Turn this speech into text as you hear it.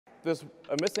There's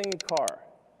a missing car.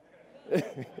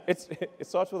 It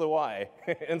starts with a Y,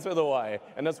 ends with a Y,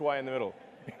 and that's Y in the middle.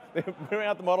 Bring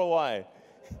out the Model Y.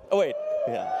 Oh wait,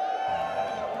 yeah.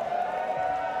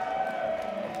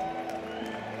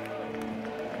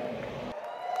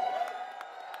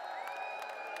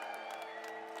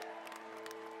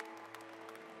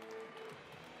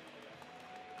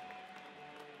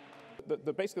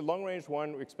 The basically long-range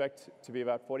one we expect to be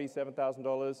about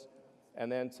 $47,000,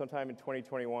 and then sometime in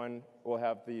 2021 we'll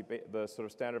have the sort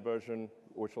of standard version,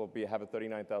 which will have a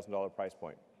 $39,000 price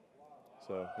point.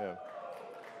 So yeah.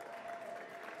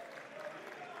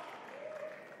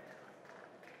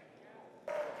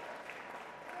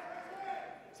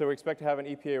 So we expect to have an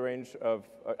EPA range of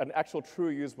an actual true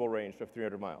usable range of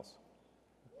 300 miles.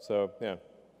 So yeah.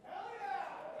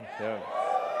 Yeah.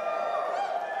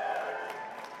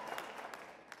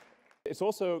 It's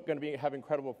also going to have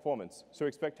incredible performance. So we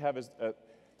expect to have a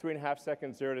 3.5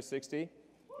 seconds 0 to 60.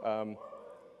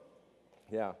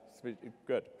 Yeah, it's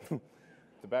good.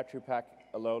 The battery pack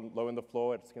low in the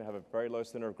floor. It's going to have a very low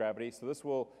center of gravity. So this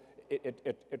will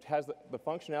it has the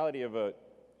functionality of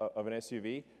an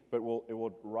SUV, but it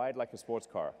will ride like a sports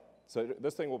car. So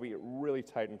this thing will be really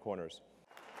tight in corners.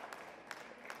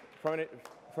 From an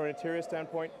interior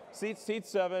standpoint, seat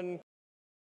 7.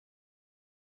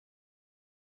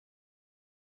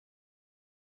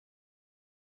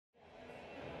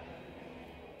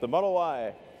 The Model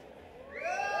Y.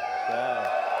 Yeah.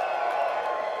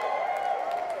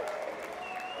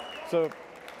 So,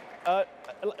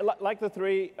 like the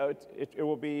 3, it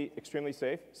will be extremely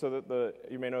safe. So that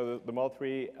you may know the Model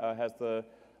 3 has the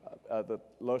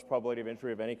lowest probability of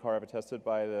injury of any car ever tested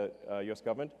by the US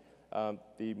government.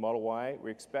 The Model Y, we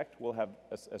expect, will have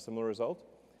a similar result.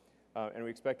 And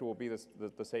we expect it will be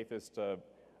the safest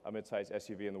mid-size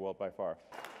SUV in the world by far.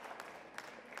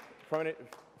 From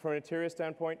an interior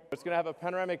standpoint, it's going to have a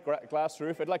panoramic glass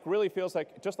roof. It really feels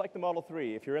like, just like the Model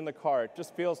 3, if you're in the car, it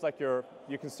just feels like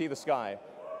you can see the sky.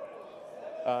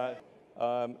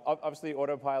 Obviously,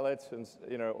 autopilot and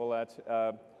all that.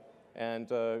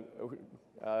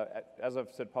 As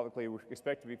I've said publicly, we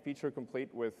expect to be feature complete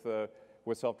with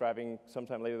self-driving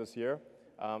sometime later this year.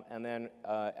 And then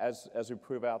as we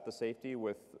prove out the safety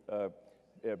with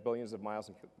billions of miles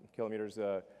and kilometers,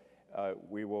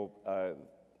 we will,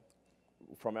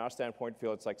 from our standpoint,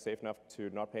 feel it's safe enough to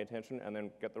not pay attention, and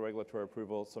then get the regulatory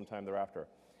approval sometime thereafter.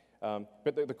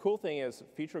 But the cool thing is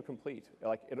feature complete.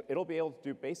 It'll be able to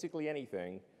do basically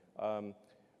anything by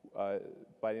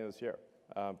the end of this year,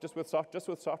 just with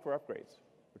software upgrades,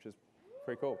 which is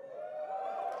pretty cool.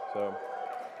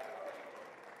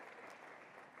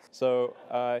 So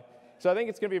I think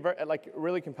it's going to be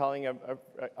really compelling.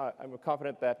 I'm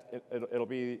confident that it'll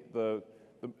be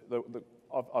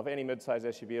of any mid-size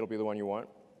SUV, it'll be the one you want.